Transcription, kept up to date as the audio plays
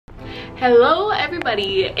Hello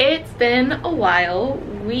everybody, it's been a while.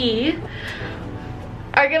 We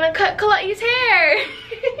are gonna cut Kalai's hair.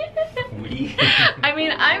 I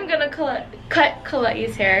mean, I'm gonna cut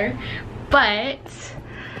Kalai's hair, but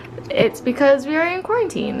it's because we are in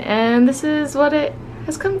quarantine and this is what it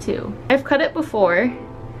has come to. I've cut it before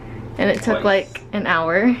and it took like an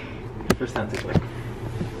hour. First time took like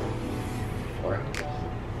 4 hours.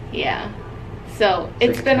 Yeah, so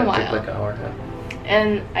it's been a while. Like an hour and a half.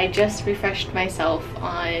 And I just refreshed myself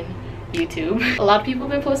on YouTube. A lot of people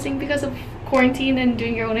have been posting because of quarantine and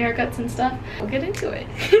doing your own haircuts and stuff. We'll get into it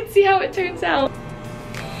and see how it turns out.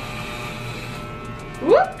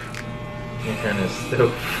 Whoop! Your hand is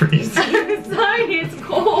still freezing. Sorry, it's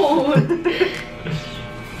cold.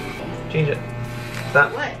 Change it.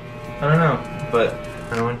 Stop. What? I don't know, but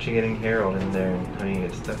I don't want you getting hair all in there and having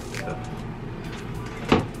it get stuck and stuff.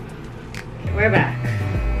 Okay, we're back.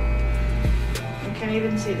 I can't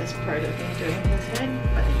even see this part of me doing his head,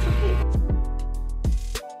 but it's okay.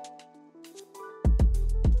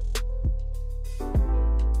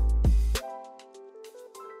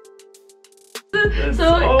 So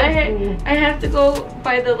I have to go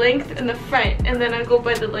by the length in the front, and then I go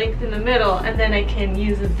by the length in the middle, and then I can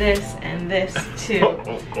use this and this to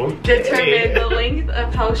determine the length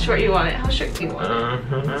of how short you want it. How short do you want it?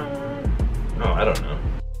 Oh, I don't know.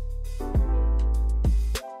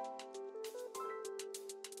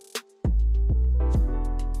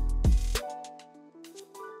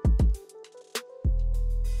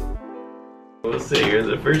 We'll see, you're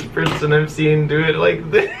the first person I've seen do it like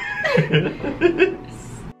this.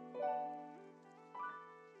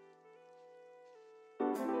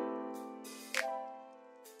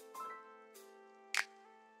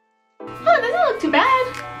 Oh, it doesn't look too bad.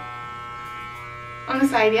 On the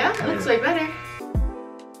side, yeah? It looks way better.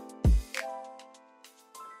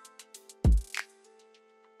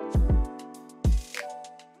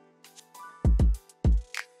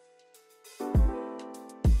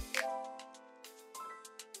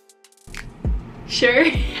 Sure.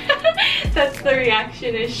 That's the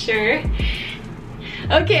reaction, is sure.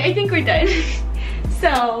 Okay, I think we're done.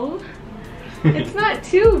 So, it's not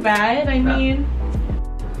too bad. I mean,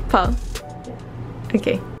 Paul.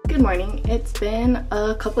 Okay. Good morning. It's been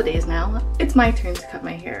a couple days now. It's my turn to cut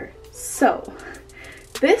my hair. So,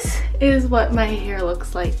 this is what my hair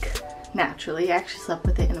looks like naturally. I actually slept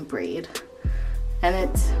with it in a braid. And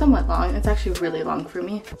it's somewhat long. It's actually really long for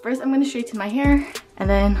me. First, I'm going to straighten my hair and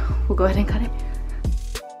then we'll go ahead and cut it.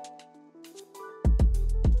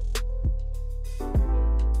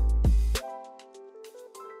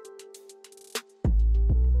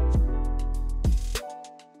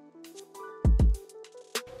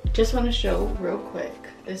 Just want to show real quick,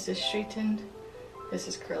 this is straightened, this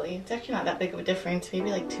is curly. It's actually not that big of a difference,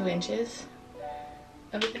 maybe like 2 inches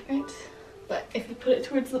of a difference. But if you put it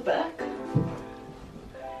towards the back,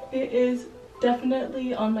 it is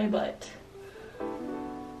definitely on my butt.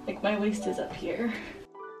 Like my waist is up here.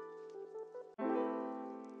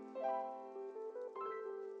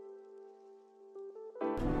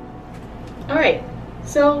 Alright,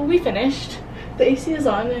 so we finished. The AC is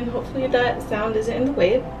on and hopefully that sound isn't in the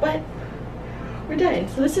way, but we're done.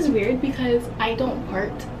 So this is weird because I don't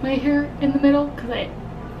part my hair in the middle because I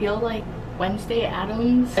feel like Wednesday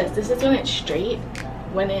Addams. This is when it's straight.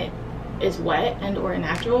 When it is wet and or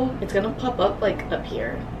natural, it's gonna pop up like up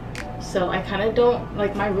here. So I kind of don't,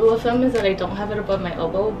 like, my rule of thumb is that I don't have it above my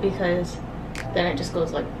elbow because then it just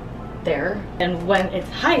goes like there. And when it's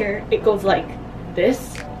higher, it goes like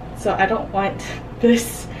this. So I don't want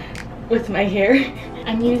this with my hair.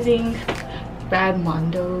 I'm using Brad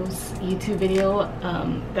Mondo's YouTube video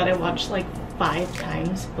that I watched like 5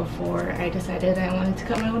 times before I decided I wanted to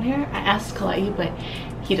cut my own hair. I asked Kalai, but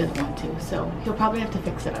he doesn't want to, so he'll probably have to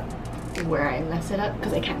fix it up where I mess it up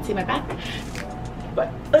because I can't see my back.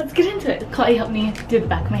 But let's get into it. Kalai helped me do the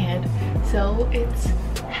back of my head. So it's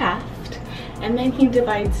halved, and then he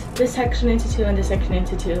divides this section into 2 and this section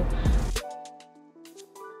into 2.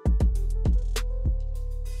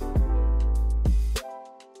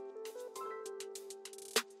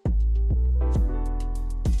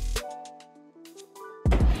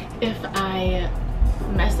 If I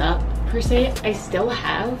mess up, per se, I still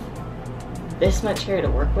have this much hair to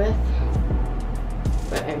work with,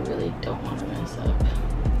 but I really don't want to mess up.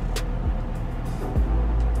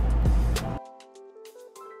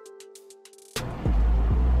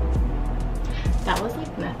 That was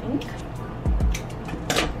like nothing.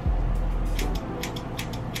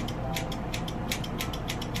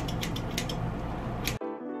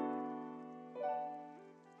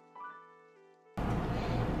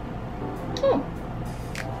 Oh,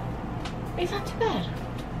 it's not too bad.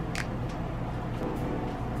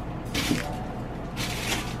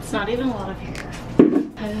 not even a lot of hair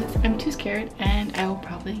because I'm too scared, and I will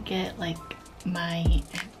probably get like my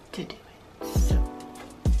aunt to do it. So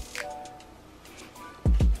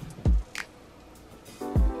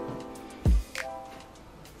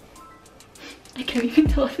I can't even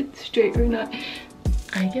tell if it's straight or not.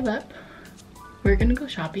 I give up. We're gonna go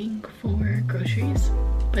shopping for groceries,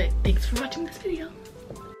 but thanks for watching this video.